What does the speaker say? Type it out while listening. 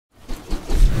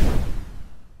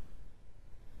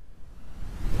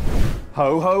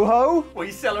Ho, ho, ho!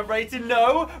 We celebrating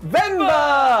November!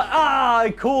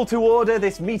 I call to order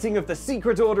this meeting of the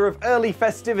Secret Order of Early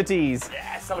Festivities.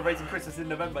 Yeah, celebrating Christmas in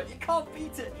November. You can't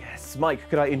beat it. Yes, Mike,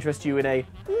 could I interest you in a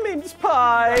mince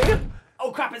pie?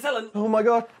 Oh crap, it's Ellen. Oh my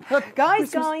god.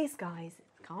 Guys,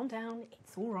 calm down.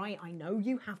 It's all right. I know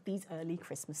you have these early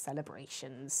Christmas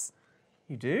celebrations.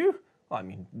 You do? Well, I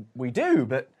mean, we do,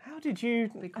 but how did you...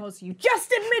 Because you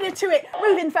just admitted to it.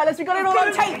 Move in, fellas. We got it all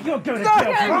on tape. You're going to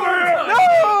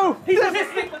No! He's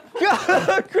resisting.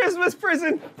 Christmas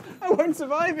prison! I won't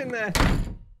survive in there.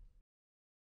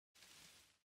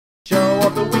 Show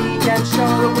of the weekend, show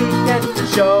of the weekend,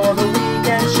 show of the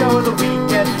weekend, show of the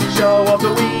weekend, show of the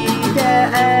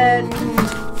weekend.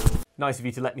 Nice of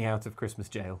you to let me out of Christmas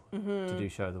jail to do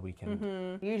show of the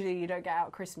weekend. Usually you don't get out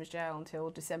of Christmas jail until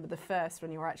December the 1st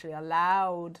when you're actually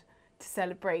allowed to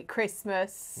celebrate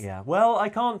Christmas. Yeah, well, I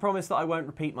can't promise that I won't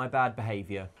repeat my bad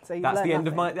behaviour. So you've that's learned the end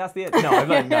nothing. of my... That's the end. No, I've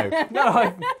learned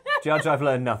no. Judge, I've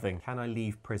learned nothing. Can I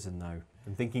leave prison, though?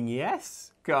 I'm thinking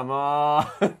yes. Come on.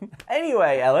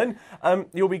 Anyway, Ellen,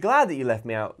 you'll be glad that you let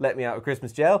me out of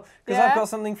Christmas jail, because I've got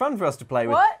something fun for us to play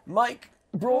with. What? Mike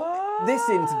brought this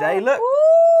in today. Look.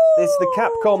 This is the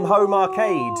Capcom Home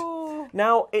Arcade.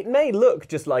 Now, it may look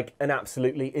just like an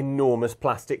absolutely enormous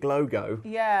plastic logo.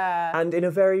 Yeah. And in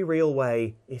a very real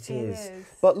way, it is.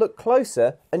 But look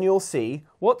closer and you'll see,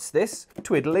 what's this?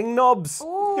 Twiddling knobs.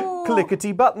 Ooh.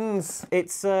 Clickety buttons.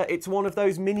 It's one of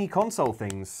those mini console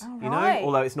things, you know? right.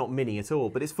 Although it's not mini at all,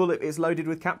 but it's it's loaded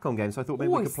with Capcom games, so I thought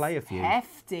maybe we could play a few.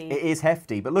 Hefty. It is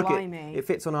hefty, but look, Blimey. it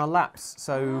fits on our laps,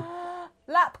 so...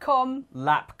 Lapcom.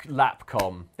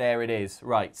 Lapcom. There it is.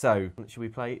 Right, so, should we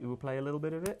play? We'll play a little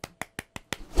bit of it.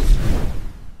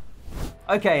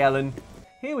 Okay, Ellen.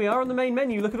 Here we are on the main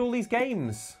menu. Look at all these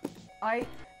games. I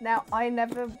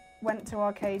never went to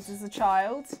arcades as a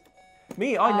child.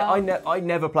 Me, I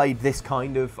never played this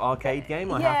kind of arcade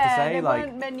game, I have to say. There like,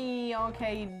 weren't many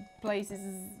arcade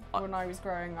places when I was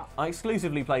growing up. I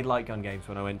exclusively played light gun games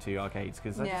when I went to arcades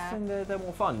because they're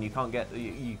more fun. You couldn't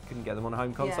get them on a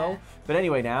home console. Yeah. But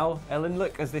anyway, now Ellen,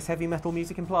 look, as this heavy metal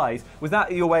music implies, was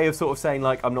that your way of sort of saying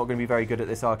like I'm not going to be very good at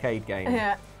this arcade game?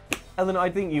 Yeah. Ellen, I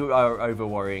think you are over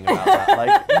worrying about that.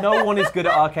 Like, no one is good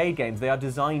at arcade games. They are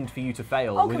designed for you to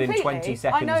fail within completely. 20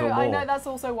 seconds or more. I know. That's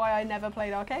also why I never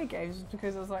played arcade games,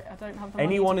 because I was like, I don't have the money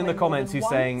Anyone to in play the more comments than who's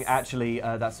saying, once. actually,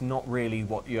 that's not really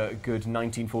what your good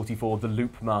 1944 the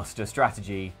Loop Master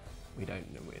strategy. We don't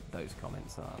know what those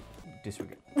comments are.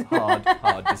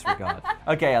 Hard disregard.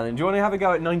 Okay, Ellen, do you want to have a go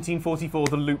at 1944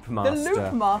 the Loop Master? The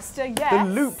Loop Master, yes. The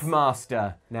Loop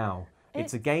Master. Now,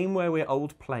 it's a game where we're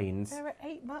old planes. There are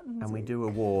 8 buttons. And we do a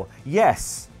war.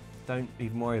 Yes! Don't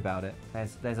even worry about it.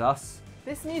 There's us.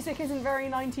 This music isn't very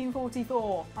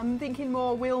 1944. I'm thinking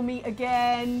more We'll Meet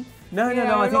Again. No, I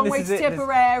think Long this Way is to it.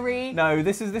 Tipperary. No,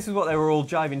 this is what they were all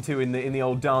jiving to in the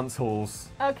old dance halls.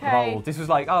 Okay. Of old. This was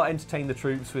like, oh, entertain the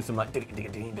troops with some like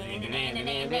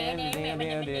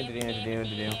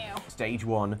Stage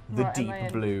 1, the Right, am deep I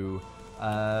in? blue.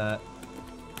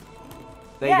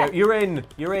 There you go.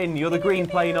 You're in. You're the green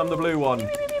plane, I'm the blue one.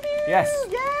 Yes.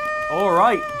 Yeah. All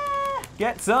right.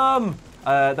 Get some.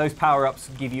 Those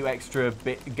power-ups give you extra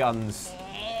bit guns.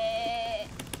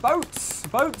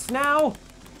 Boats now.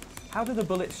 How do the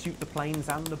bullets shoot the planes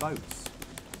and the boats?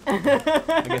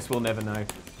 I guess we'll never know.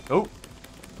 Oh,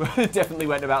 definitely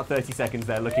went about 30 seconds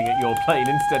there looking at your plane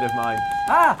instead of mine.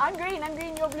 Ah! I'm green,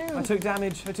 you're blue. I took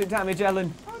damage,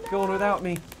 Ellen. Oh, no. Go on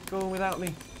without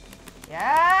me.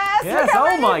 Yes! Yes, Look how oh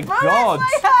many my bullets God.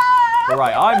 I have! All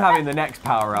right, I'm having the next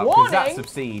power-up because that's Warning.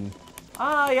 obscene.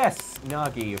 Ah, yes,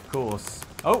 Nagi, of course.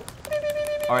 Oh.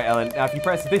 All right, Ellen, now if you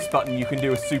press this button, you can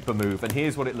do a super move, and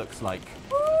here's what it looks like.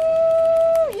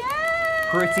 Ooh, yeah!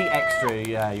 Pretty extra,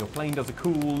 yeah. Your plane does a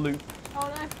cool loop. Oh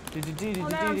no. Oh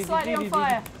no, I'm slightly on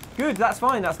fire. Good, that's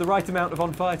fine. That's the right amount of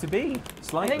on fire to be.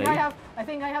 Slightly. I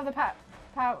think I have the power.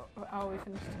 Oh, we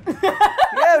finished.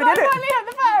 Yeah, we did I it. finally had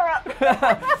the power up.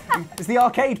 It's the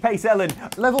arcade pace, Ellen.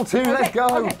 Level 2, let's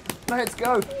go. okay. Let's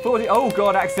go. 40. Oh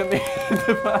God, accidentally.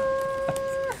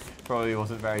 Probably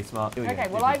wasn't very smart. Okay,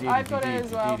 well I've got it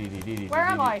as well. Where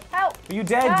am I? Help! Are you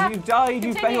dead? You've died. Continue,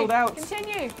 You've bailed out.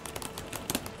 Continue.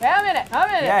 Yeah, I'm in it.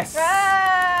 Yes.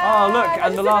 Ah, Oh look, I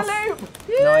and the just last. did a loop.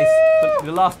 Nice.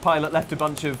 The last pilot left a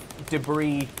bunch of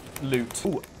debris loot.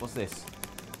 Ooh, what's this?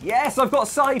 Yes, I've got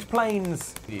side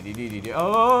planes.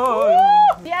 Oh.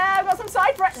 Yeah, I've got some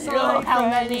side threats. Look how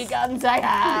many guns I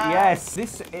have. Yes,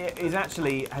 this is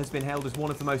actually has been hailed as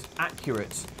one of the most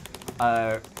accurate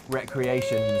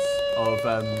recreations of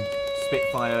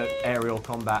Spitfire aerial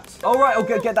combat. Oh right, I'll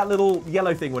get that little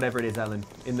yellow thing, whatever it is, Ellen,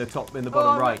 in the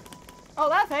bottom right. Oh,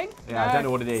 that thing? Yeah, I don't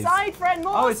know what it is. Side friend,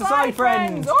 more Oh, it's a side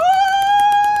friend. friends.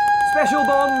 Oh! Special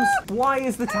bombs! Why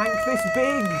is the tank this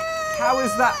big? How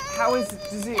is that?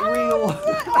 Is it real?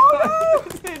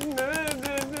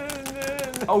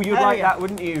 Oh, you'd like that,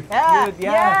 wouldn't you? Yeah. You'd-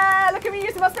 Yeah, look at me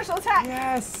using my special attack.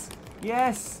 Yes.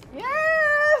 Yes.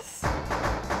 Yes.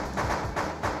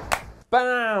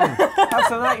 Bam! Have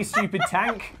some of that, you stupid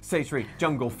tank. Stage 3,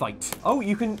 jungle fight. Oh,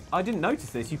 you can. I didn't notice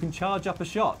this. You can charge up a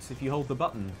shot if you hold the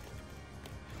button.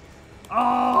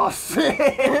 Oh,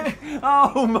 sick!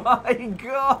 Oh my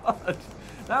god!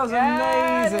 That was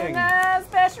amazing.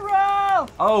 Special roll.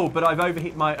 Oh, but I've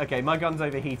overheated my. Okay, my gun's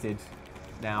overheated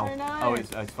now. Oh, no. Oh,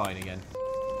 it's fine again.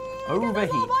 Look at those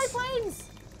Overheat. little biplanes.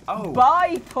 Oh.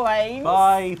 Biplanes.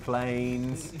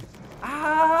 Biplanes.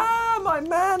 Ah, my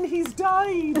man, he's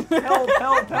died. Help,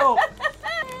 help, help.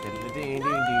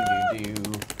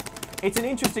 It's an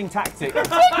interesting tactic.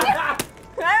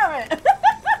 Damn it.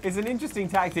 It's an interesting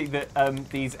tactic that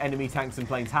these enemy tanks and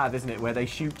planes have, isn't it? Where they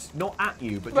shoot not at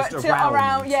you, but just But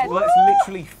around. yeah. Let's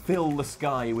literally fill the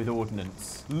sky with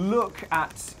ordnance. Look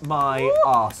at my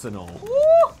arsenal.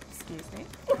 Woo. Excuse me.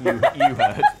 You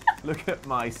heard. Look at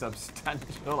my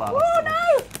substantial arsenal. Oh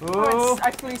no! Oh.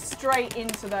 I flew straight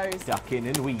into those. Ducking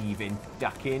and weaving,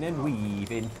 ducking and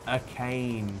weaving. A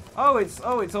cane. Oh, it's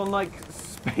on like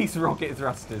space rocket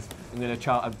thrusters. I'm gonna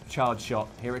charge shot.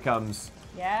 Here it comes.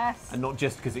 Yes. And not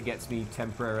just because it gets me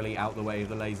temporarily out the way of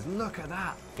the lasers. Look at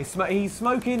that. He's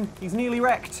smoking. He's nearly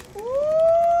wrecked. Woo.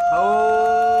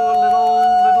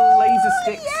 Oh, little laser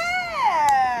sticks.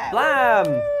 Yeah! Blam!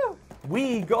 Woo.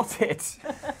 We got it.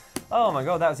 Oh my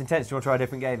god, that was intense. Do you want to try a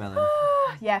different game, Ellen?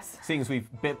 Yes. Seeing as we've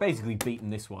basically beaten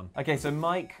this one. Okay, so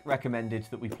Mike recommended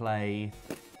that we play,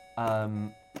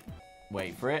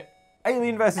 wait for it,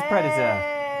 Alien vs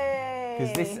Predator.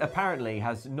 Because this apparently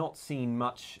has not seen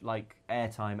much like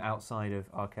airtime outside of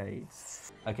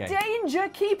arcades. Okay. Danger,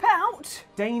 keep out.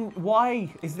 Dane, why?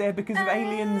 Is there because of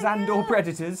aliens and/or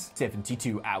predators?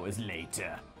 72 hours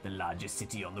later, the largest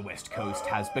city on the west coast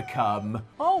has become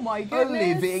Oh my a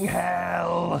goodness. living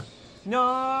hell.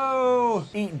 No!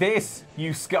 Eat this,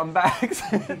 you scumbags.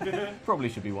 Probably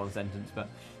should be one sentence, but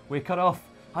we're cut off.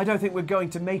 I don't think we're going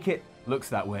to make it. Looks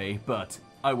that way, but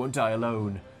I won't die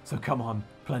alone. So come on,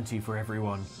 plenty for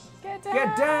everyone. Get down.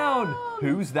 Get down!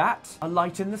 Who's that? A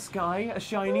light in the sky? A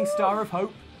shining star of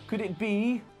hope? Could it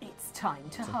be? It's time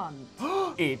to hunt.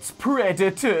 It's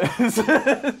predators!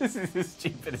 This is the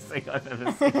stupidest thing I've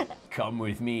ever seen. Come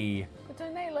with me. But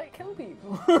don't they like kill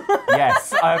people?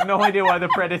 Yes, I have no idea why the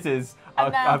predators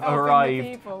And now have helping the arrived,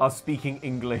 people. are speaking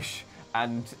English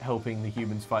and helping the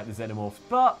humans fight the xenomorphs.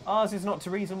 But ours is not to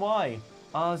reason why.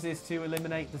 Ours is to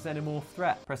eliminate the xenomorph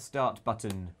threat. Press start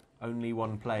button. Only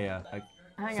one player.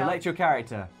 Hang Select your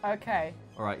character. on. Okay.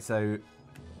 All right, so.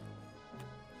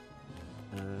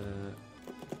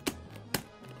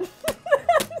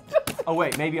 Oh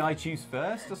wait, maybe I choose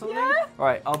first or something. Yeah. All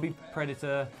right, I'll be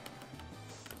predator.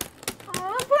 I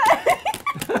wanna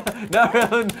play. No,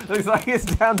 Ellen, looks like it's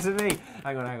down to me.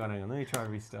 Hang on. Let me try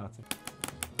restarting.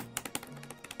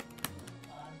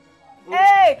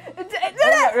 Hey! It did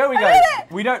it! Here we I go. did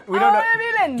it! We don't Oh, know.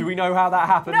 I'm Lynn. Do we know how that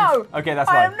happened? No. Okay, that's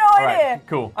I fine. have no All right, idea.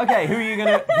 cool. Okay, who are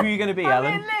you gonna be, I'm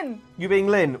Ellen? Lynn. You being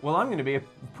Lynn? Well, I'm gonna be a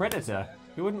predator.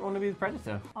 Who wouldn't want to be the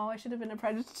predator? Oh, I should have been a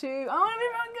predator too. I want to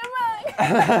be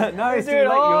back. No, it's do too it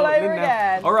late. all You're over Lynn now.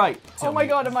 again. All right. Oh tell my me.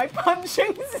 god, am I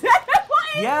punching? What is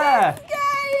Yeah. this game?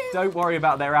 Don't worry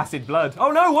about their acid blood.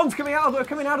 Oh no, one's coming out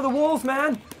of the walls,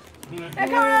 man. They're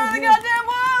coming out of the goddamn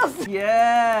walls!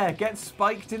 Yeah, get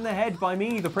spiked in the head by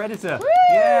me, the predator. Woo!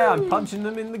 Yeah, I'm punching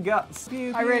them in the guts.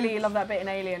 Pew, I pew. really love that bit in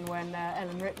Alien when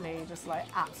Ellen Ripley just like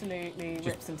absolutely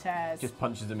rips and tears. Just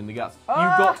punches them in the guts. Ah!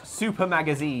 You've got Super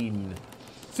Magazine.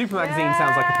 Super Magazine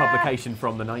sounds like a publication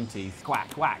from the 90s. Quack,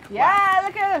 quack, quack. yeah,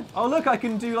 look at him. Oh, look, I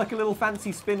can do like a little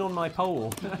fancy spin on my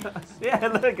pole. Yeah,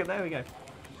 look, there we go.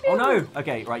 Oh, no.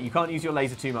 Okay, right, you can't use your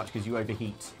laser too much because you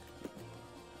overheat.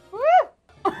 Woo!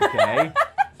 Okay.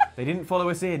 They didn't follow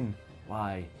us in.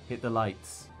 Why? Hit the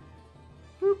lights.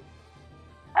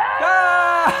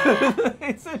 Ah!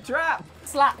 It's a trap.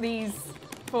 Slap these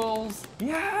fools.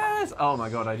 Yes! Oh my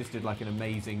god, I just did like an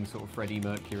amazing sort of Freddie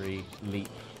Mercury leap.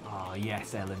 Oh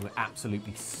yes, Ellen, we're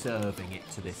absolutely serving it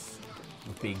to this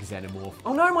big xenomorph.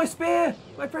 Oh no, my spear!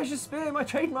 My precious spear, my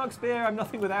trademark spear, I'm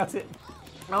nothing without it.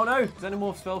 Oh no,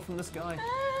 xenomorphs fell from the sky.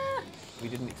 Ah. We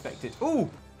didn't expect it. Ooh!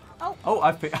 Oh. Oh,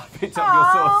 I picked up your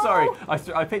sword, sorry.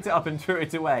 I picked it up and threw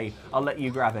it away. I'll let you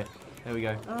grab it. There we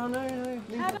go. Oh no,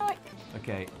 leave How it. do I?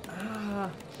 Okay. No,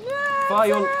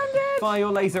 Fire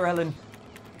your laser, Ellen.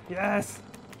 Yes.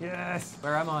 Yes.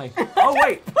 Where am I? Oh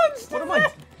wait. Punched What him am I?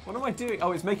 there. What am I doing?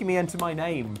 Oh, it's making me enter my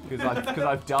name because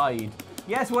I've died.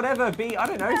 Yes, whatever. B. I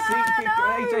don't know. C.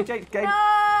 Game.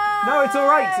 No, it's all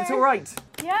right. It's all right.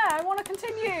 Yeah, I want to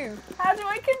continue. How do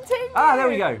I continue? Ah, there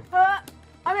we go.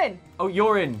 I'm in. Oh,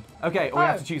 you're in. Okay, we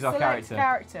have to choose our select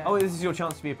character. Oh, this is your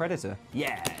chance to be a predator.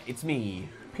 Yeah, it's me,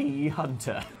 P.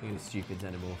 Hunter. You stupid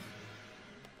xenomorph.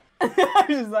 I'm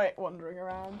just like wandering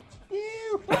around.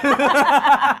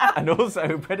 And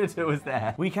also, Predator was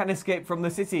there. We can escape from the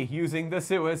city using the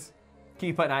sewers.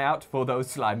 Keep an eye out for those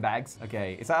slime bags.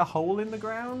 Okay, is that a hole in the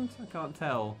ground? I can't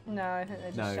tell. No, I think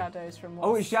they're just shadows from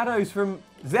Oh, it's shadows from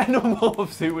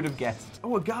xenomorphs. Who would have guessed?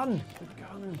 Oh, a gun. A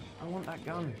gun. I want that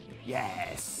gun.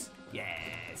 Yes.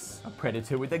 Yes. A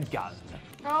predator with a gun.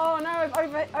 Oh no,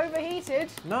 I've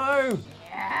overheated. No.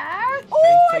 Yeah.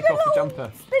 Oh, Take off the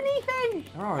jumper. Spinny thing.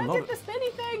 There are a I lot did of- the spinny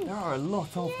thing. There are a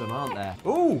lot of them, aren't there?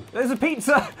 Oh, there's a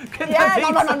pizza. Get Yeah, the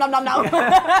pizza.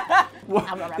 no.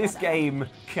 What? This game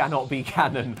cannot be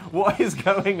canon. What is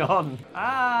going on?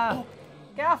 Ah.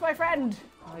 Get off my friend.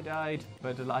 I died,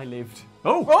 but I lived.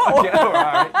 Oh! Oh. Okay, all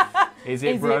right. Is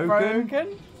it Is broken? it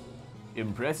broken?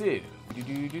 Impressive.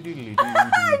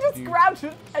 I just grabbed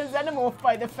a xenomorph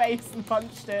by the face and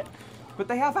punched it. But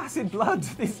they have acid blood.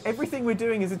 Everything we're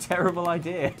doing is a terrible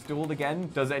idea. Stalled again.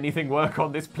 Does anything work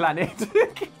on this planet?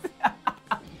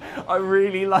 I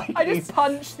really like I these. just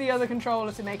punched the other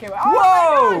controller to make it work. Whoa!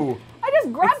 Oh my God! I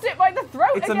just grabbed it by the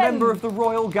throat It's again. a member of the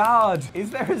Royal Guard. Is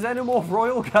there a xenomorph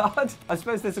Royal Guard? I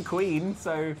suppose there's a queen,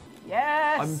 so...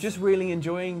 Yes. I'm just really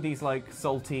enjoying these, like,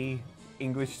 salty,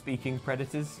 English-speaking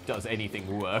predators. Does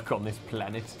anything work on this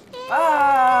planet?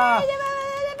 Ah!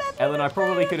 Ellen, I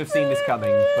probably could have seen this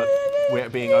coming, but we're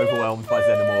being overwhelmed by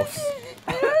xenomorphs.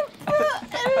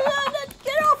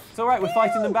 Get off! It's alright, we're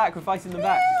fighting them back, we're fighting them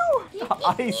back.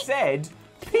 I said,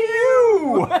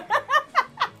 pew!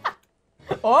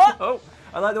 What? Oh,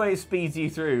 I like the way it speeds you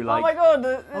through, like... Oh my God!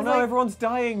 Oh no, everyone's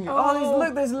dying. Oh, Oh.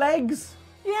 look, there's legs.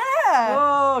 Yeah.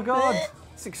 Oh God,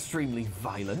 it's extremely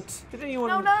violent. Did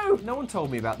anyone? No. one told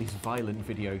me about these violent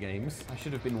video games. I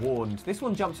should have been warned. This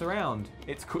one jumps around.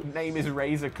 Its name is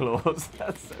Razor Claws.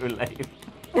 That's so lame.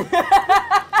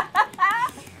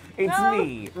 It's No.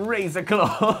 me, Razor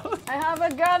Claws. I have a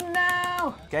gun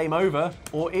now. Game over,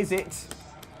 or is it?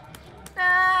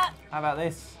 Ah. How about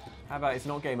this? How about it's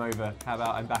not game over? How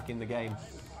about I'm back in the game?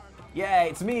 Yeah,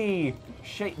 it's me,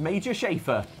 Major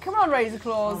Schaefer. Come on, Razor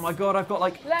Claws. Oh my God, I've got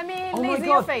like... Let me Oh my laser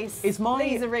your God, face. it's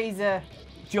my- Razor.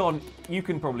 John, you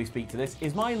can probably speak to this.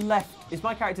 Is my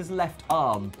character's left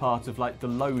arm part of like the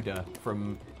loader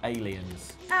from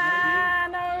Aliens? Ah,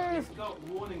 no. It's got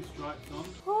warning stripes on.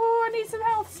 Oh, I need some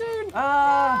health soon.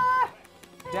 Ah!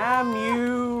 Damn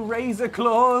you, Razor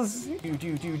Claws! Do.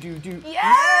 Yes!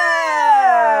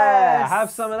 Yeah!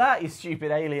 Have some of that, you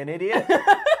stupid alien idiot.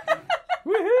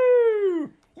 Woohoo!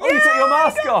 Oh, you took your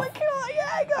mask off.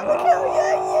 I got the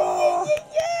kill.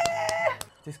 Yeah.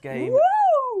 This game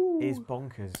Woo! is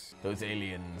bonkers. Those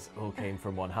aliens all came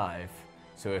from one hive,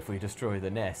 so if we destroy the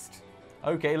nest...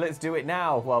 Okay, let's do it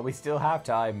now while we still have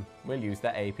time. We'll use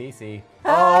that APC. Oh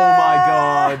my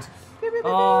God!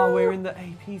 Oh, we're in the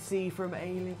APC from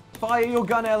Alien. Fire your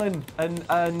gun, Ellen,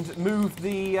 and move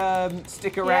the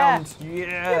stick around.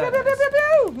 Yeah.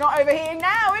 Not overheating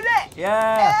now, is it?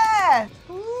 Yeah. Yeah.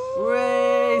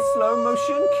 Hooray! Slow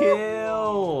motion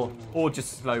kill. Or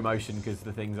just slow motion because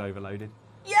the thing's overloaded.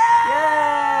 Yeah.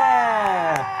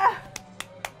 Yeah.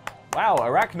 Wow,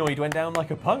 Arachnoid went down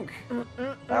like a punk.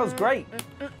 That was great.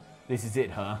 This is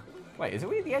it, huh? Wait, is it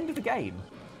at the end of the game?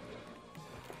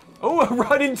 Oh,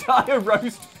 an entire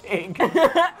roast pig.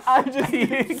 I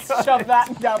just shoved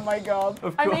that down my gob.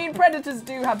 I mean, predators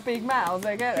do have big mouths,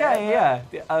 I get it. Yeah.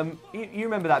 You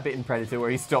remember that bit in Predator where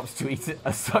he stops to eat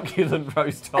a succulent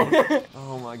roast hog?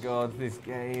 Oh my God, this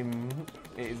game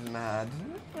is mad.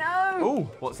 No.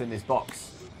 Oh, what's in this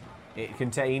box? It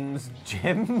contains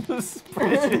gems,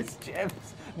 precious gems.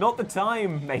 Not the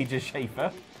time, Major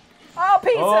Schaefer. Oh,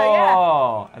 pizza, yeah.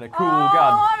 Oh, and a cool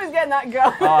gun. Oh, I was getting that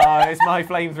gun. Oh, it's my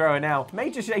flamethrower now.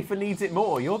 Major Schaefer needs it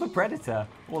more. You're the Predator.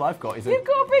 All I've got is a... You've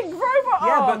got a big robot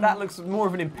Yeah, arm. but that looks more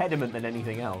of an impediment than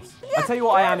anything else. Yeah, I'll tell you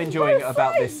what I am but enjoying we're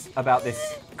about fine.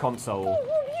 this console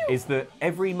is that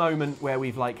every moment where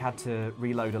we've like had to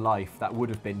reload a life, that would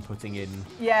have been putting in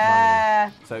Yeah.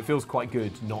 money. So it feels quite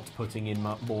good not putting in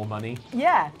more money.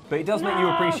 Yeah. But it does make you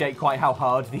No. appreciate quite how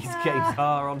hard these games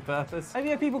are on purpose. Have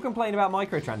you had people complain about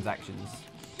microtransactions?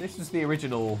 This was the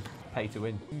original pay to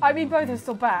win. I mean, both are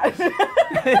still bad.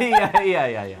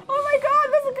 yeah. Oh my God,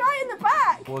 there's a guy in the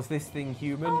back. Was this thing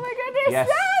human? Oh my goodness. Yes.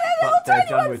 Yeah, But they're they're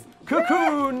little done tiny with ones.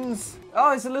 cocoons.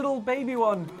 Oh, it's a little baby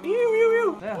one.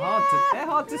 Ew. They're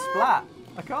hard to splat.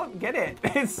 I can't get it.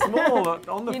 It's small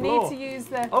on the You floor. need to use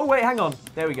the... Oh, wait, hang on.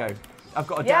 There we go. I've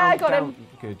got a Yeah, down... I got down...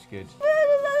 him. Good.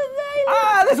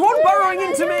 Ah, there's one burrowing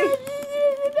into me!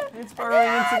 It's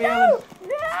burrowing into me, Ellen.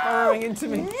 It's burrowing into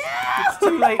me. It's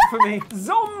too late for me.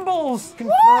 Zombles!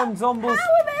 Confirmed zombles.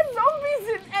 How are there zombies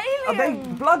in Are they...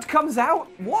 Alien? Blood comes out?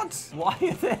 What? Why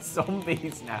are there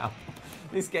zombies now?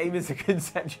 This game is a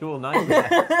conceptual nightmare.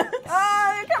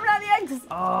 Ah, they're coming out the eggs.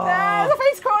 Oh. There's a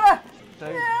face crawler.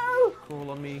 Don't No. crawl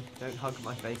on me. Don't hug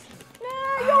my face.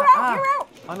 No, you're out. You're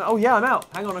out. Oh, yeah, I'm out.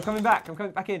 Hang on, I'm coming back. I'm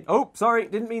coming back in. Oh, sorry.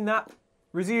 Didn't mean that.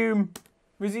 Resume.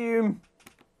 Resume.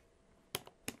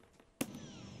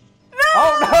 No!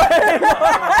 Oh,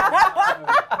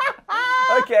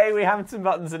 no! Okay, we hammered some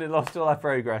buttons and it lost all our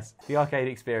progress. The arcade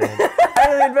experience.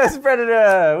 Alien vs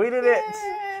Predator! We did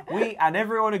it! And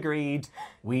everyone agreed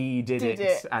we did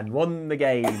it and won the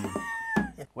game.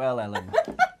 Well, Ellen.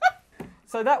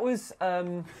 So that was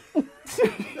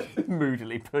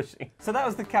moodily pushing. So that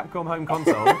was the Capcom home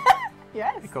console.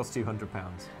 Yes. It cost £200.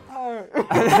 Oh.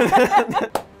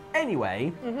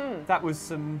 Anyway, that was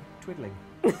some twiddling.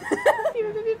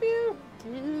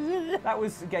 That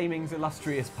was gaming's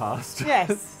illustrious past.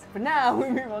 Yes. But now we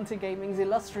move on to gaming's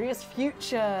illustrious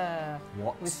future.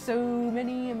 What? With so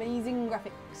many amazing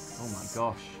graphics. Oh my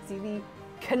gosh. See the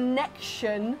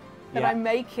connection that Yeah. I'm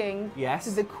making Yes.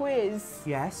 to the quiz,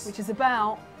 Yes. which is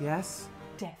about Yes.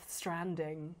 Death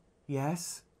Stranding.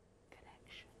 Yes.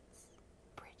 Connections,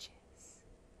 bridges,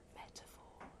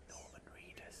 metaphors. Norman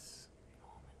Reedus.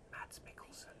 Mads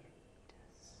Mikkelsen.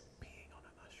 Peeing on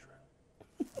a mushroom.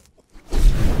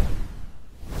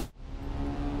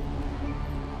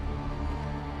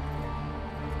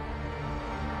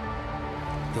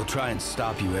 They'll try and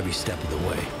stop you every step of the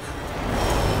way.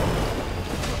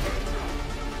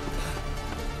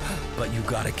 But you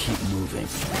gotta keep moving.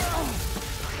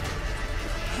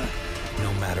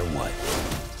 No matter what.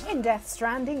 In Death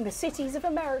Stranding, the cities of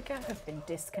America have been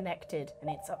disconnected, and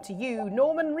it's up to you,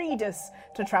 Norman Reedus,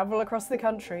 to travel across the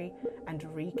country and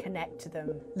reconnect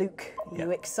them. Luke, are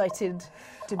you excited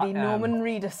to be Norman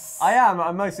Reedus? I am.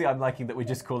 I'm liking that we're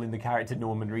just calling the character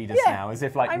Norman Reedus now, as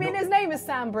if like. I mean, his name is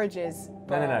Sam Bridges.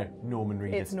 No. Norman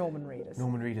Reedus. It's Norman Reedus.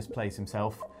 Norman Reedus plays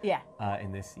himself. Yeah.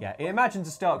 In this, yeah. It imagines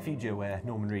a stark future where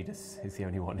Norman Reedus is the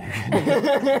only one who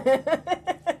can.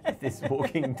 This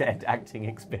Walking Dead acting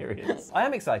experience. I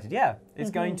am excited, yeah.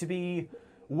 It's going to be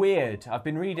weird. I've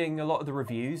been reading a lot of the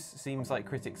reviews. Seems like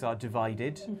critics are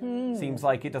divided. Seems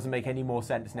like it doesn't make any more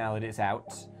sense now that it's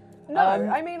out. No,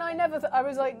 I mean, I never. I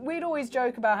was like, we'd always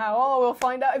joke about how, we'll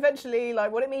find out eventually,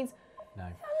 like what it means. No.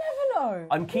 I'll never know.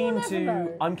 I'm keen You'll never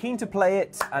know. I'm keen to play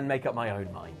it and make up my own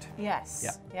mind. Yes.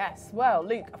 Yeah. Yes. Well,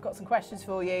 Luke, I've got some questions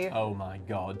for you Oh my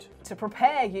god. to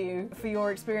prepare you for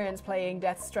your experience playing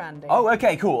Death Stranding. Oh,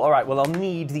 okay, cool. All right, well, I'll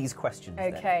need these questions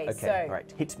then. Okay, Okay, so- all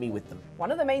right. Hit me with them. One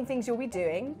of the main things you'll be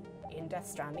doing in Death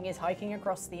Stranding is hiking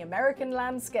across the American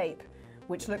landscape,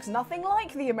 which looks nothing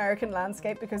like the American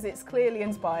landscape because it's clearly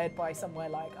inspired by somewhere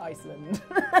like Iceland.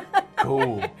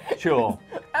 Cool. Sure.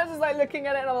 I was just like looking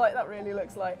at it and I'm like, that really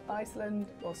looks like Iceland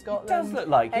or Scotland. does look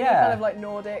like, any yeah. kind of like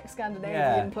Nordic, Scandinavian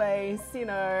Yeah. place, you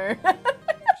know.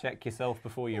 Check yourself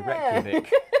before you Yeah.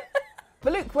 Reykjavik.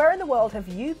 But Luke, where in the world have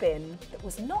you been that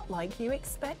was not like you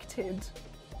expected?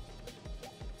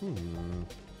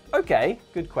 Okay,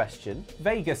 good question.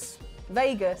 Vegas.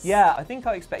 Vegas. Yeah, I think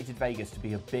I expected Vegas to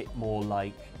be a bit more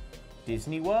like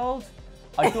Disney World.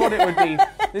 I thought it would be.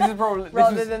 This is probably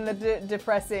Rather than the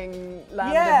depressing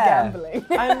land yeah, of gambling.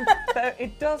 and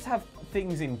it does have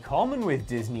things in common with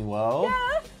Disney World.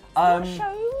 Yeah.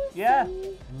 Shows. Yeah,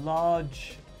 and-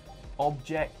 large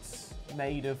objects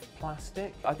made of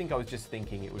plastic. I think I was just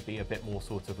thinking it would be a bit more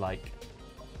sort of like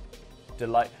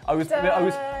delight.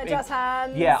 Jazz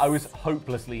hands. Yeah, I was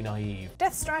hopelessly naive.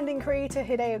 Death Stranding creator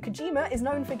Hideo Kojima is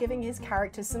known for giving his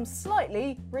characters some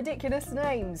slightly ridiculous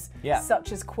names, Yeah.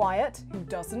 such as Quiet, who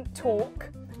doesn't talk,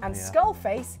 and Yeah.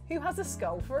 Skullface, who has a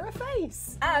skull for a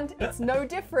face. And it's no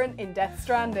different in Death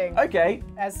Stranding, Okay,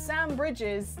 as Sam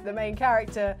Bridges, the main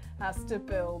character, has to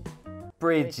build.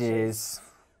 bridges.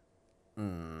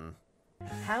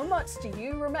 How much do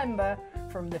you remember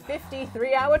from the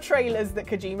 53-hour trailers that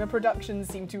Kojima Productions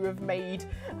seem to have made?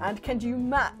 And can you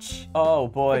match Oh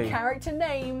boy. character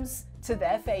names to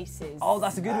their faces? Oh,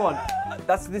 that's a good one.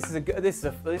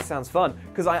 This sounds fun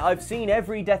because I've seen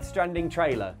every Death Stranding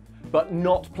trailer, but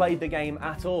not played the game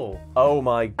at all. Oh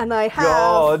my And I have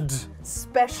god!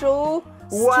 special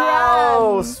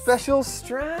Wow, strands special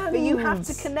strands. that you have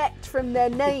to connect from their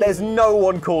names. There's no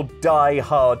one called Die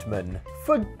Hardman.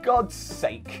 For God's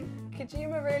sake.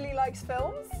 Kojima really likes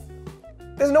films.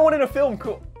 There's no one in a film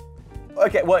called...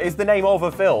 Okay, what is the name of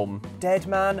a film? Dead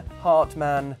Man, Heart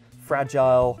Man,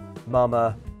 Fragile,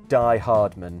 Mama, Die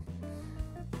Hardman.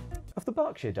 Of the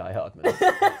Berkshire Die Hardman.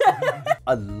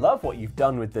 I love what you've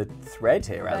done with the thread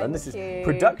here, Ellen. Thank you.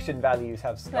 Production values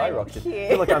have skyrocketed. Thank you. I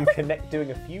feel like I'm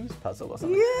doing a fuse puzzle or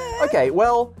something. Yeah. Okay,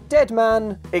 well, Dead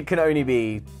Man, it can only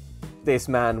be this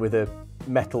man with a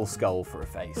metal skull for a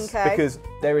face. Okay. Because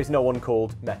there is no one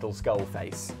called Metal Skull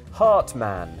Face. Heart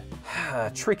Man.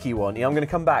 Tricky one. Yeah, I'm going to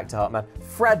come back to Heart Man.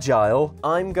 Fragile.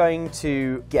 I'm going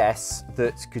to guess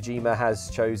that Kojima has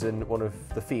chosen one of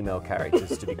the female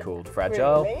characters to be called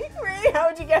Fragile. Really? How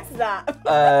would you guess that?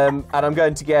 And I'm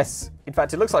going to guess, in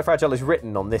fact, it looks like Fragile is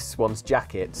written on this one's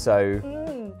jacket, so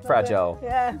Fragile.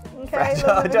 Yeah, okay. Fragile.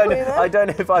 I don't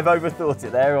know if I've overthought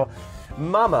it there, or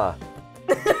Mama.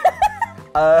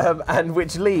 And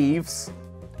which leaves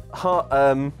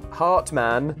Heart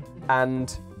Man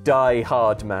and Die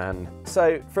Hard Man.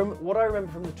 So, from what I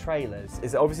remember from the trailers,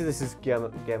 is that obviously this is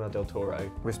Guillermo del Toro,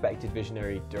 respected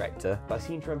visionary director, but I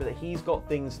seem to remember that he's got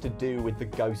things to do with the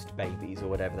ghost babies or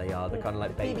whatever they are, the kind of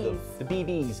like baby, the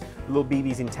BBs, little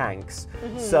BBs in tanks.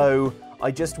 So, I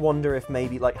just wonder if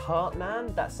maybe like Heart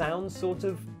Man, that sounds sort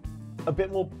of a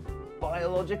bit more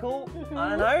biological. I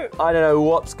don't know. I don't know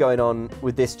what's going on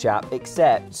with this chap,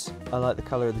 except I like the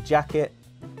colour of the jacket,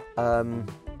 and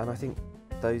I think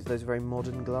those are very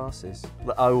modern glasses.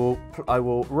 I will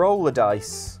roll the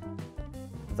dice.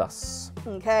 Thus.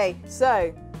 Okay,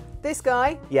 so this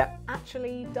guy, Yeah.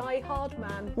 actually Die Hard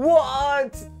Man.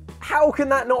 What? How can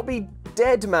that not be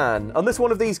Dead Man? Unless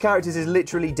one of these characters is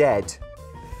literally dead.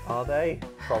 Are they?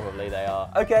 Probably they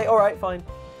are. Okay, all right, fine.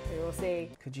 We will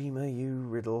see. Kojima, you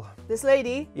riddle. This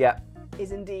lady Yeah.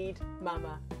 is indeed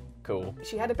Mama. Cool.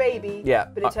 She had a baby, Yeah.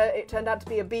 but it turned out to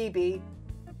be a BB.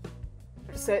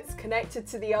 So it's connected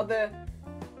to the other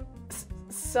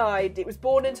side. It was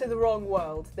born into the wrong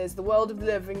world. There's the world of the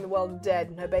living, the world of the dead,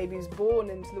 and her baby was born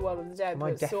into the world of the dead. Am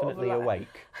I but it's sort of definitely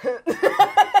awake?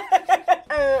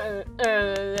 But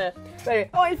anyway,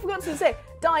 oh, I forgot to say,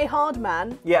 Die Hard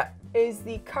Man Yeah. is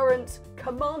the current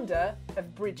commander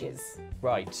of Bridges,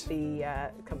 Right. the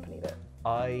company that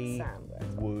I Sam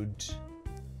works would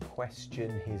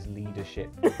question his leadership.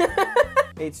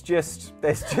 It's just,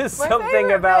 there's just My something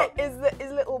favourite about... bit is that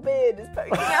his little beard is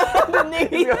poking out underneath.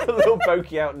 He's got a little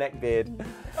pokey out neck beard.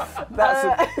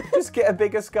 Just get a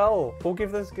bigger skull. Or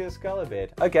give the skull a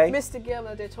beard. Okay. Mr.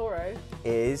 Guillermo del Toro,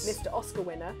 Is... Mr. Oscar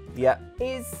winner, Yeah.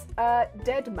 is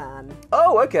Dead Man.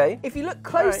 Oh, okay. If you look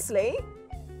closely,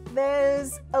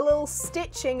 there's a little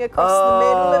stitching across the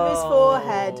middle of his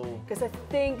forehead. Because I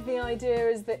think the idea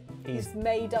is that he's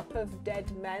made up of dead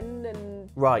men and...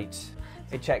 Right.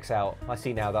 It checks out. I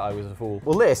see now that I was a fool.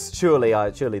 Well, this, surely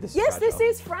this Yes, is this Fragile.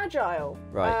 is Fragile.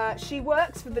 Right. She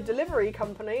works for the delivery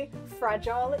company,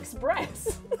 Fragile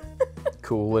Express.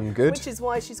 Cool and good. Which is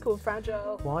why she's called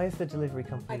Fragile. Why is the delivery I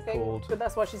company think, called... but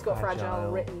that's why she's got fragile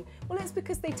Fragile? written. Well, it's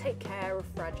because they take care of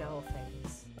fragile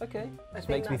things. Okay. I This think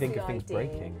makes me that's think the of things idea.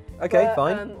 breaking. Okay, But,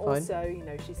 fine. Also, you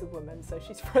know, she's a woman, so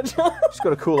she's fragile. She's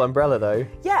got a cool umbrella, though.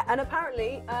 Yeah, and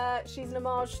apparently she's an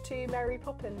homage to Mary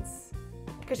Poppins.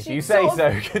 If you say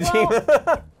so, Kojima.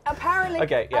 Well, apparently,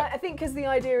 Okay, yeah. I think because the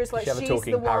idea is like She have a she's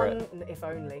talking the parrot. one, if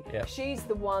only, Yeah. she's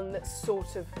the one that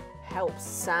sort of helps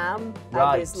Sam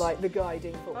Right. and is like the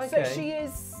guiding force. So Okay. she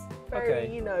is very,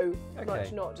 Okay. you know, Okay.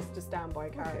 much not just a standby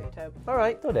character. All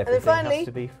right. Not then everything finally- has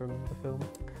to be from the film.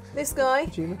 This guy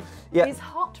Kojima. Yeah. is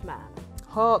Heart Man.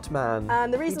 Heart Man.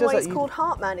 And the He reason does why that- it's called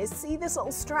Heart Man is, see this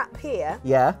little strap here?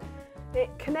 Yeah. It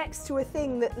connects to a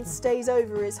thing that stays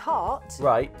over his heart.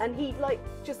 Right. And he like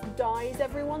just dies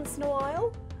every once in a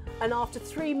while. And after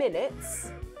 3 minutes,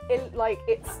 it's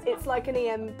like an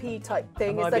EMP type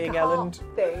thing. Am I It's like being a heart Ellened?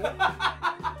 thing.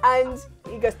 And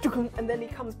he goes, and then he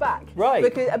comes back. Right.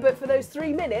 But for those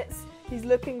 3 minutes, he's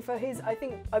looking for his,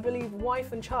 I believe,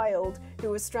 wife and child who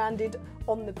was stranded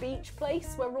on the beach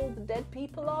place where all the dead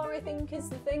people are, I think is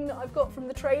the thing that I've got from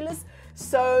the trailers.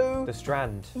 So... The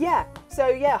Strand. Yeah, so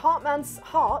yeah, Heartman's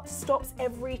heart stops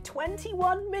every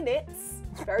 21 minutes.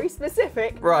 It's very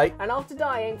specific. Right. And after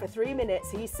dying for 3 minutes,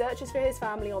 he searches for his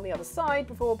family on the other side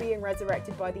before being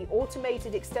resurrected by the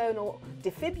automated external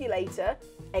defibrillator,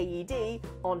 AED,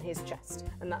 on his chest.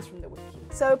 And that's from the wiki.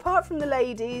 So apart from the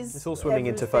ladies... It's all swimming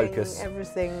into focus.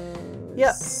 Everything's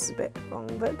Yep. a bit wrong,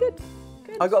 but good.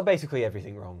 I got basically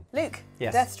everything wrong. Luke,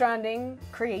 Yes. Death Stranding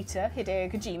creator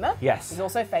Hideo Kojima Yes. is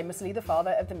also famously the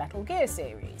father of the Metal Gear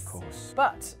series. Of course.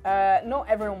 But not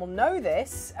everyone will know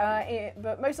this,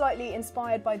 but most likely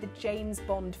inspired by the James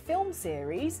Bond film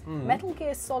series, Hmm. Metal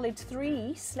Gear Solid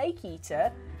 3 Snake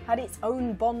Eater had its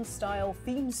own Bond-style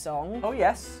theme song Oh,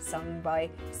 yes. sung by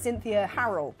Cynthia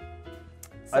Harrell.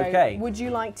 So Okay. would you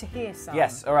like to hear some?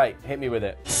 Yes, all right, hit me with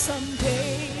it.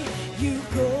 Someday you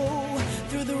go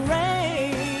through the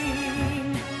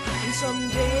rain, and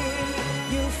someday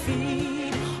you'll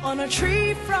feed on a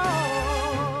tree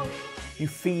frog. You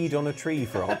feed on a tree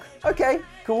frog. Okay,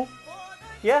 cool.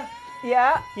 Yeah.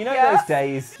 Yeah. You know yeah. those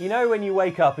days, you know when you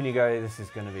wake up and you go, this is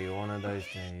going to be one of those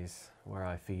days where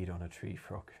I feed on a tree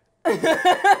frog.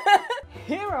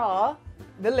 Here are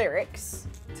the lyrics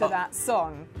to that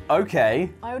song. Okay.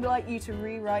 I would like you to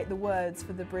rewrite the words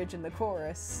for the bridge and the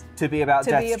chorus. To be about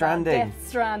To Death be about Stranding. Death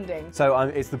Stranding. So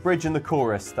it's the bridge and the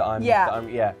chorus that I'm... Yeah.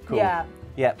 Yeah, cool. Yeah.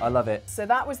 Yeah, I love it. So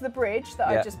that was the bridge that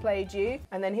Yeah. I just played you,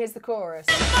 and then here's the chorus.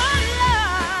 My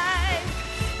life,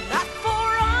 not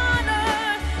for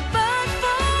honor, but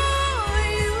for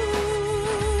you.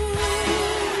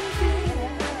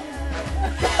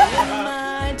 In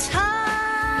my time,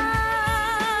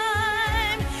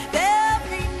 there'll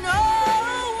be no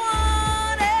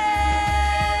one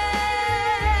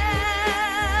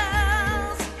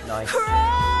else. Nice.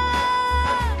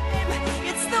 Crime,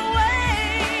 it's the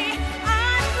way I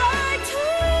fly to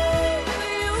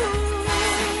you.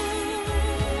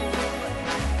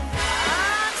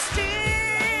 I'm still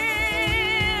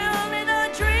in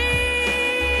a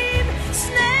dream,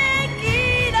 snake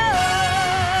eater.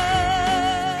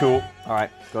 Cool. All right,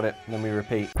 got it. And then we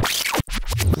repeat.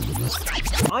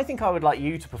 I think I would like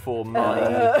you to perform my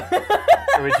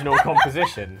original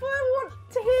composition. I want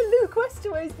to hear Luke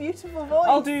Westaway's beautiful voice.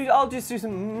 I'll just do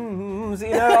some, you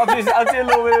know, I'll do a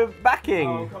little bit of backing.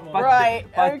 Oh, come on. Right,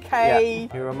 okay.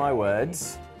 Yeah. Here are my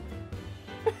words.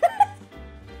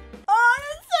 Oh,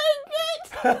 that's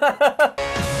so good!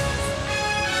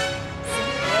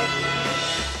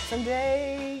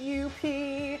 Someday you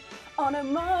pee on a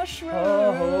mushroom.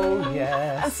 Oh,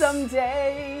 yes. And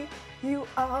someday you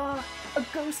are a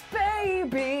ghost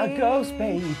baby. A ghost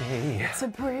baby. It's a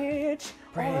bridge,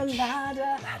 or a Bridge,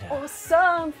 ladder, ladder. or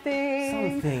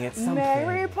something. Something, it's something.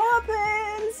 Mary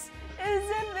Poppins is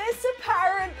in this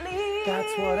apparently.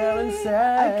 That's what Ellen I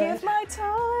said. give my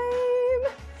time,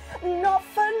 not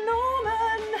for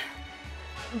Norman,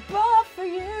 but for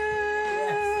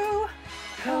you.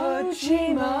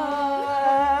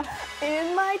 Kojima,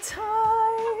 in my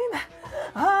time,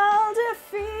 I'll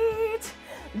defeat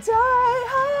Die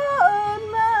Hard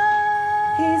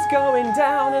Man. He's going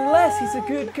down unless he's a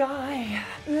good guy.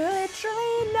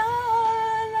 Literally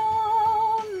none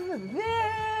of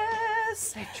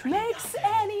this makes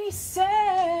any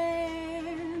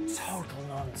sense. Total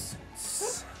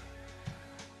nonsense.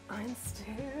 I'm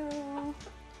still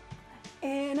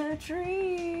in a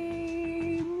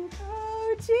dream.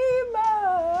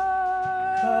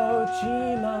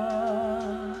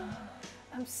 Kojima.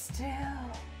 I'm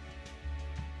still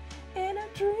in a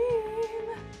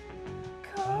dream.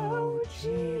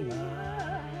 Kojima.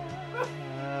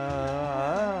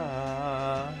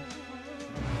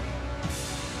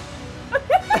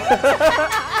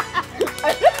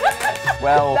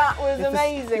 Well, That was if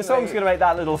amazing. The song's Luke. going to make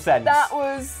that little sense. That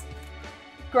was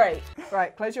great.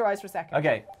 Right, close your eyes for a second.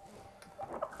 Okay.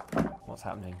 What's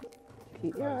happening?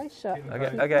 Keep your eyes shut.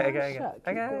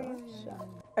 Okay.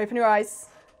 Open your eyes.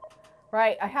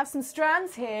 Right, I have some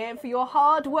strands here for your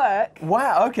hard work.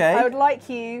 Wow, okay. I would like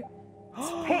you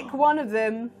to pick one of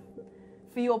them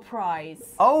for your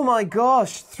prize. Oh my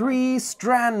gosh, 3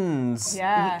 strands.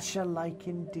 Yeah. Each alike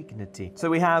in dignity. So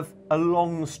we have a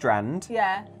long strand,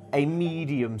 Yeah. a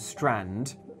medium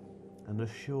strand, and a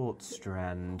short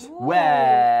strand. Whoa.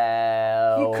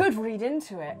 Well... You could read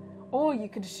into it, or you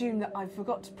could assume that I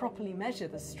forgot to properly measure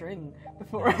the string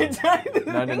before I tied the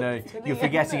No. links to the You're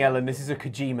forgetting, end. Ellen, this is a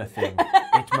Kojima thing.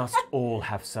 It must all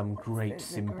have some great It's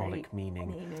a symbolic great meaning.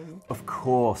 meaning. Of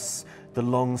course, the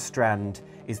long strand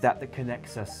is that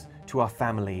connects us to our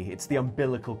family. It's the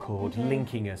umbilical cord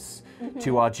linking us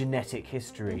to our genetic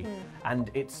history.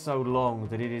 And it's so long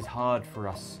that it is hard for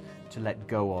us to let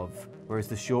go of. Whereas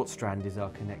the short strand is our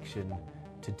connection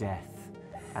to death.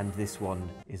 And this one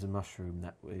is a mushroom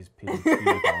that is peeled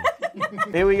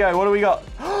on. Here we go, what do we got?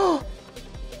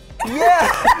 Yeah,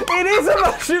 it is a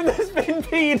mushroom that's been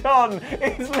peed on.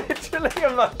 It's literally a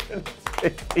mushroom that's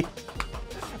been peed on.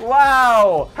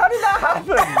 Wow, how did that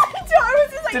happen? I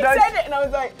was just like, Did you I- said it, and I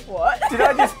was like, what? Did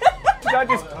I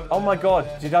just, oh my God,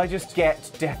 did I just get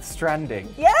Death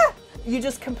Stranding? Yeah! You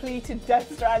just completed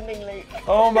Death Stranding, Luke.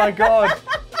 Oh my God.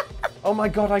 Oh my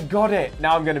God, I got it.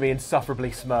 Now I'm going to be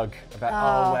insufferably smug about,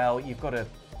 oh well, you've got to,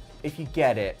 if you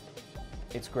get it,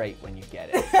 it's great when you get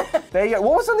it. There you go.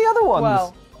 What was on the other ones?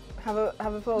 Well, have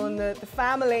a pull on the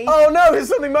family. Oh no, it's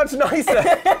something much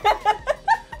nicer.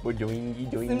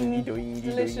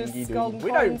 Delicious golden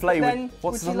We don't coins, play but then, with.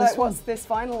 What's would you on like, this one? what's this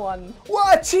final one?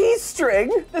 What, a cheese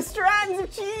string? The strands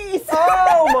of cheese!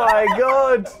 Oh my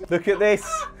god! Look at this.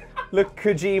 Look,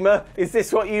 Kojima, is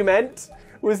this what you meant?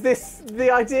 Was this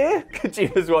the idea?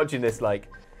 Kojima's watching this like,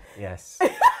 yes.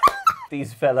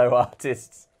 These fellow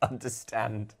artists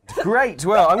understand. Great.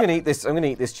 Well, I'm going to eat this. I'm going to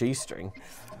eat this cheese string.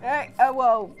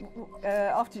 After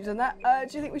you've done that,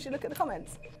 do you think we should look at the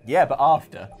comments? Yeah, but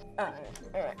after.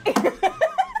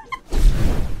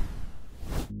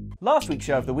 Last week's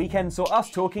show of the weekend saw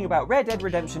us talking about Red Dead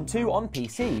Redemption 2 on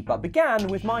PC, but began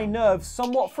with my nerves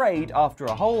somewhat frayed after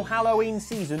a whole Halloween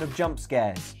season of jump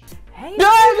scares. Hey,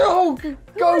 No,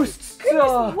 ghosts! goodness,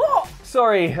 Oh, what?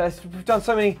 Sorry, we've done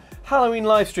so many Halloween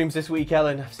live streams this week,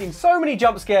 Ellen. I've seen so many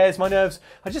jump scares, my nerves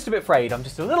are just a bit frayed. I'm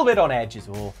just a little bit on edge is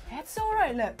all. It's all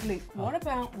right. Look, Luke, what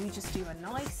about we just do a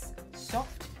nice,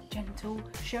 soft, gentle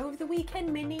show of the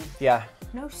weekend mini? Yeah.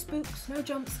 No spooks, no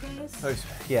jump scares.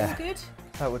 Yeah. All good?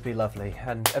 That would be lovely.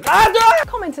 And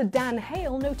Commenter Dan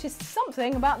Hale noticed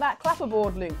something about that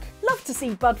clapperboard, Luke. Love to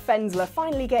see Bud Fensler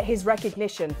finally get his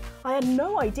recognition. I had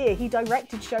no idea he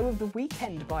directed Show of the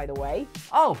Weekend, by the way.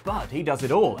 Oh, Bud, he does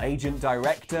it all. Agent,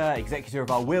 director, executor of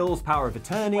our wills, power of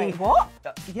attorney. Wait, what?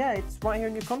 Yeah, it's right here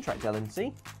in your contract, Ellen.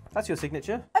 See? That's your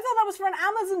signature. I thought that was for an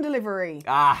Amazon delivery.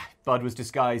 Ah, Bud was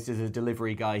disguised as a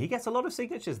delivery guy. He gets a lot of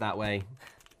signatures that way.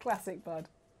 Classic Bud.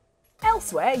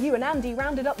 Elsewhere, you and Andy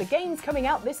rounded up the games coming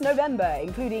out this November,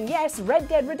 including, yes, Red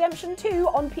Dead Redemption 2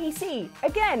 on PC.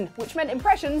 Again, which meant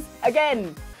impressions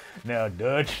again. Now,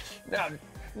 Dutch.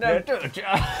 No, Dutch.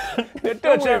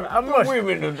 Dutch,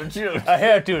 I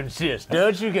have to insist.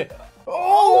 Dutch, you get.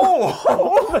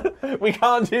 Oh! We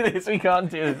can't do this. We can't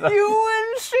do this.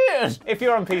 You insist. If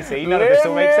you're on PC, none of this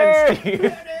will make sense to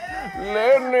you.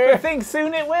 I think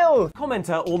soon it will.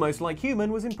 Commenter Almost Like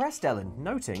Human was impressed, Ellen,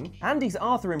 noting Andy's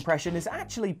Arthur impression is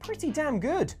actually pretty damn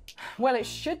good. Well, it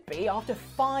should be after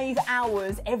 5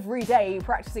 hours every day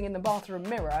practicing in the bathroom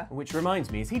mirror. Which reminds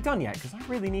me, is he done yet? Because I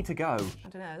really need to go. I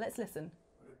don't know, let's listen.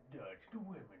 Dutch, the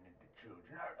women and the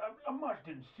children. I must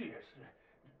insist.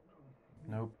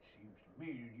 Nope. Seems to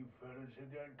me that you fellas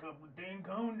have got a couple of things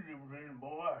going to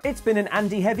boy. It's been an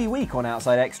Andy-heavy week on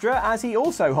Outside Extra, as he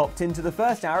also hopped into the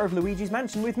first hour of Luigi's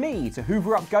Mansion with me to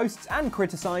hoover up ghosts and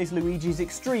criticise Luigi's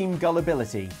extreme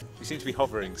gullibility. You seem to be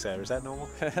hovering, Sarah. Is that normal?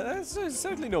 That's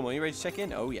certainly normal. You ready to check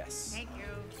in? Oh, yes. Thank you.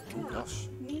 Oh, gosh.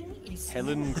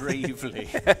 Helen Gravely.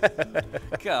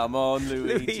 Come on,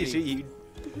 Luigi. Luigi, you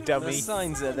dummy. The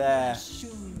signs are there.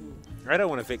 I don't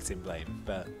want to victim blame,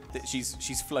 but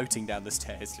She's floating down the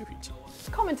stairs, Luigi.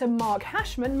 Commenter Mark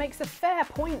Hashman makes a fair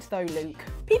point though, Luke.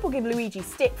 People give Luigi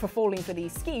stick for falling for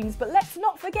these schemes, but let's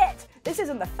not forget, this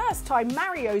isn't the first time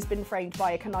Mario's been framed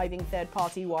by a conniving third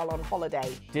party while on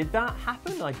holiday. Did that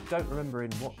happen? I don't remember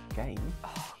in what game.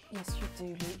 Oh, yes you do,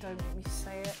 Luke, don't make me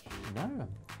say it. No, I'm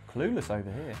clueless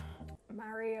over here.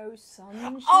 Mario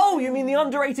Sunshine. Oh, you mean the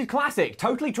underrated classic,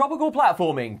 totally tropical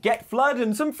platforming. Get Flood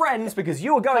and some friends because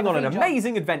you are going on an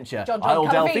amazing adventure. John, Isle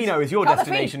cut the Delfino feed. is your Cut the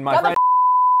destination, feed. my Cut the friend.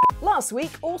 Last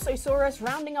week also saw us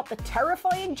rounding up the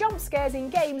terrifying jump scares in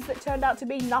games that turned out to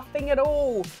be nothing at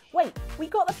all. Wait, we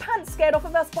got the pants scared off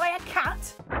of us by a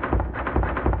cat?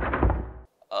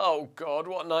 Oh God,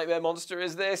 what nightmare monster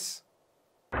is this?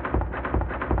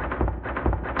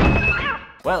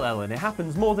 Well, Ellen, it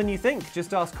happens more than you think.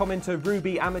 Just ask commenter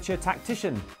Ruby Amateur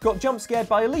Tactician. Got jump scared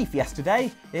by a leaf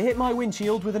yesterday. It hit my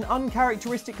windshield with an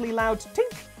uncharacteristically loud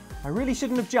tink. I really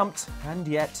shouldn't have jumped, and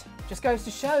yet. Just goes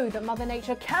to show that Mother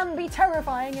Nature can be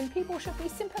terrifying and people should be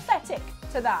sympathetic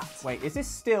to that. Wait, is this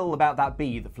still about that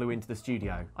bee that flew into the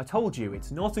studio? I told you,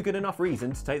 it's not a good enough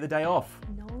reason to take the day off.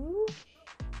 No?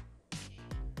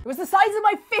 It was the size of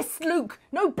my fist, Luke!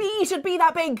 No bee should be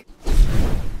that big!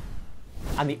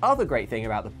 And the other great thing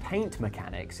about the paint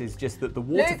mechanics is just that the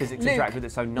water physics interact with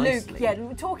it so nicely. Luke, yeah,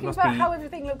 we're talking Must about be how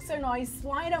everything looks so nice.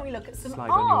 Why don't we look at some slide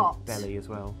art? on your belly as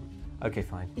well. Okay,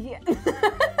 fine. Yeah.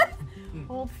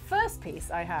 Well, the first piece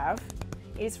I have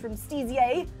is from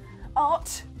Steezier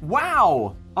Art.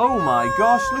 Wow! Oh my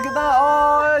gosh, look at that!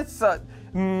 Oh, it's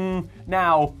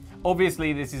now,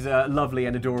 obviously this is a lovely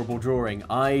and adorable drawing.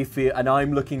 I feel, and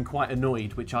I'm looking quite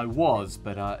annoyed, which I was,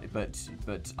 but I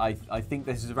think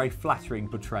this is a very flattering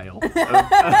portrayal of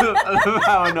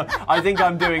how annoyed. I think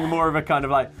I'm doing more of a kind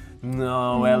of like,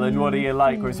 no, Ellen, what do you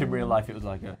like? Whereas in real life it was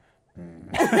like a.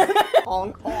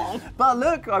 Honk, honk. But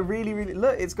look, I really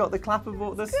look. It's got the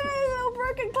clapperboard. This Little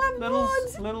broken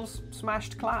clapboard. little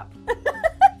smashed clap.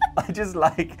 I just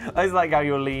like how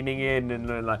you're leaning in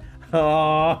and like,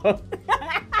 oh.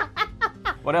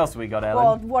 What else have we got, Ellen?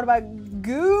 Well, what about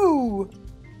goo?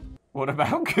 What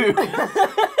about goo?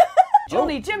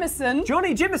 Johnny Jimison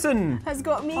Johnny Jimison! has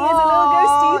got me as a Oh, little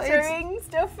ghostie it's- throwing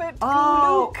stuff at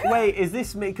Oh, Luke. wait, is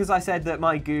this me? Because I said that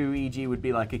my goo EG would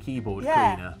be like a keyboard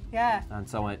cleaner. Yeah. And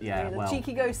so I, yeah, The well,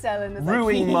 cheeky ghost Ellen is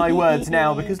ruining like, my words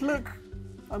now because look,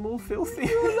 I'm all filthy.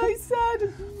 I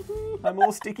said. I'm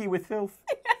all sticky with filth.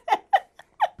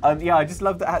 Yeah, I just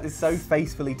love that it's so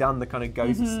faithfully done, the kind of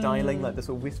ghost styling, like the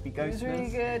sort of wispy ghost. It's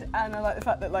really good, and I like the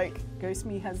fact that like Ghost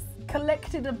Me has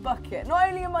collected a bucket. Not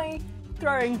only am I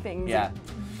throwing things at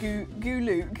Goo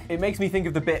Luke. It makes me think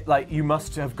of the bit like you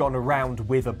must have gone around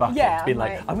with a bucket, Yeah, being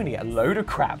like, I'm going to get a load of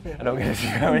crap and I'm going to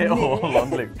throw it all on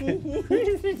Luke. And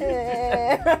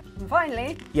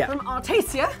finally, from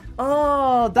Artasia.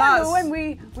 Oh, that's when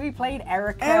we played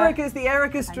Erica. Erica's the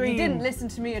Erica And stream. you didn't listen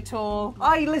to me at all.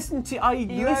 I listened to.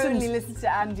 You only listened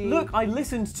to Andy. Look, I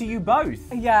listened to you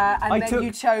both. Yeah, and I then took-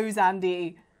 you chose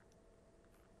Andy.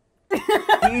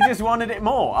 He just wanted it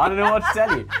more. I don't know what to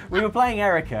tell you. We were playing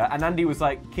Erica, and Andy was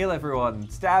like, "Kill everyone,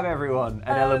 stab everyone," and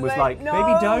I Ellen was was like, like,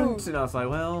 "Maybe "No." don't." And I was like,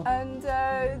 "Well, And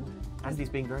Andy's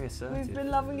being very assertive." we've been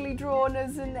lovingly drawn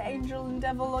as an angel and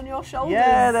devil on your shoulders.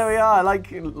 Yeah, there we are.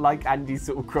 Like Andy's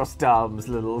sort of crossed arms,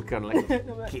 little kind of like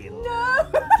kill, No.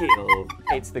 kill.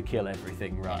 It's the kill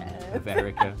everything run of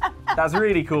Erica. That's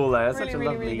really cool, though. That's Really, such a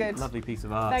really, lovely, really good. lovely piece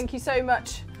of art. Thank you so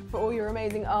much for all your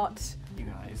amazing art. you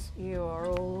guys. You are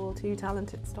all too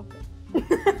talented. Stop it.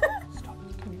 Stop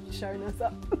it. Showing us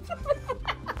up.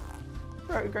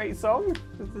 Wrote a great song.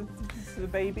 This is a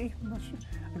baby. I'm not sure.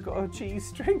 I've got a cheese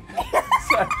string.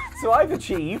 so I've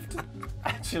achieved,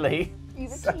 actually.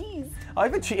 You've So- achieved.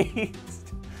 I've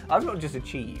achieved. I've not just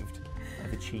achieved.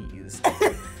 I've achieved.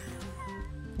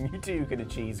 You too can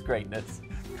achieve greatness.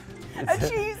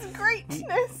 Achieves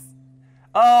greatness.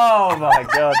 Oh my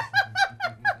god.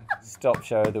 Stop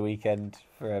show of the weekend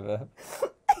forever.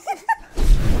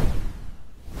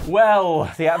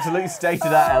 Well, the absolute state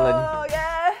of that, Ellen. Oh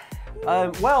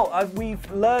yeah.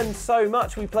 We've learned so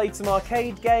much. We played some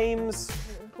arcade games.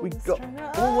 We got.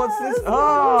 Oh, what's this?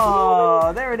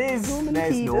 Oh, there it is.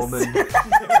 There's Norman.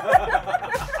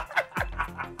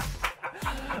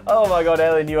 Oh my god,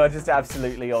 Ellen, you are just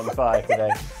absolutely on fire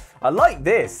today. I like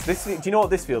this. Do you know what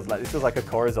this feels like? This feels like a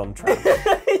Corazon trap.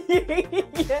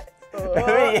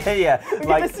 Yeah. yeah.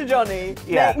 Like Mr. Johnny.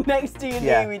 Yeah. Next D&D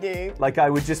Yeah. we do. Like I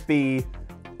would just be,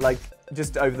 like,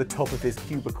 just over the top of his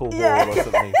cubicle wall Yeah. or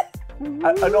something.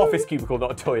 An office cubicle,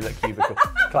 not a toilet cubicle.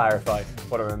 Clarify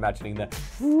what I'm imagining there.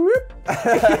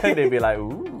 And he'd be like,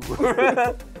 ooh.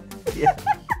 Yeah.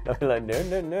 I'd be like,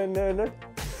 no.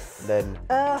 Then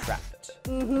trapped.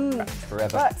 Trapped forever.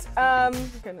 But I'm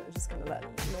just gonna let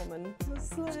Norman.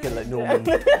 Just gonna let Norman.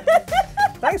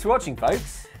 Thanks for watching,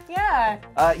 folks.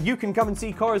 Yeah. You can come and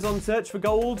see Corazon Search for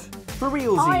Gold for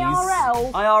realsies.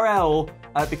 IRL. IRL,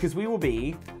 because we will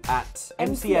be at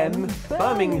MCM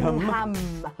Birmingham. On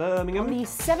The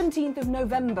 17th of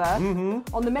November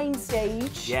on the main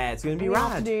stage. Yeah, it's going to be in the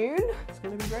rad. afternoon. It's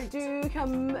going to be great. Do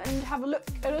come and have a look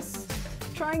at us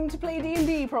trying to play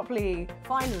D&D properly.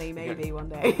 Finally, maybe one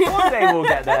day. One day we'll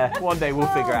get there. One day we'll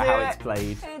figure out do how it. it's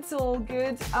played. It's all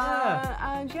good.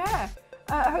 Yeah. And yeah,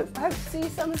 hope to see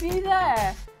some of you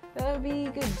there. That'll be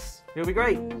good. It'll be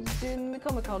great. Doing the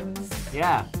Comic-Cons.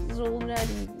 Yeah. It's all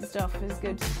nerdy stuff is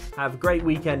good. Have a great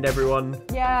weekend, everyone.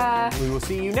 Yeah. We will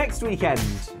see you next weekend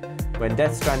when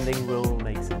Death Stranding will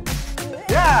make sense.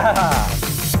 Yeah!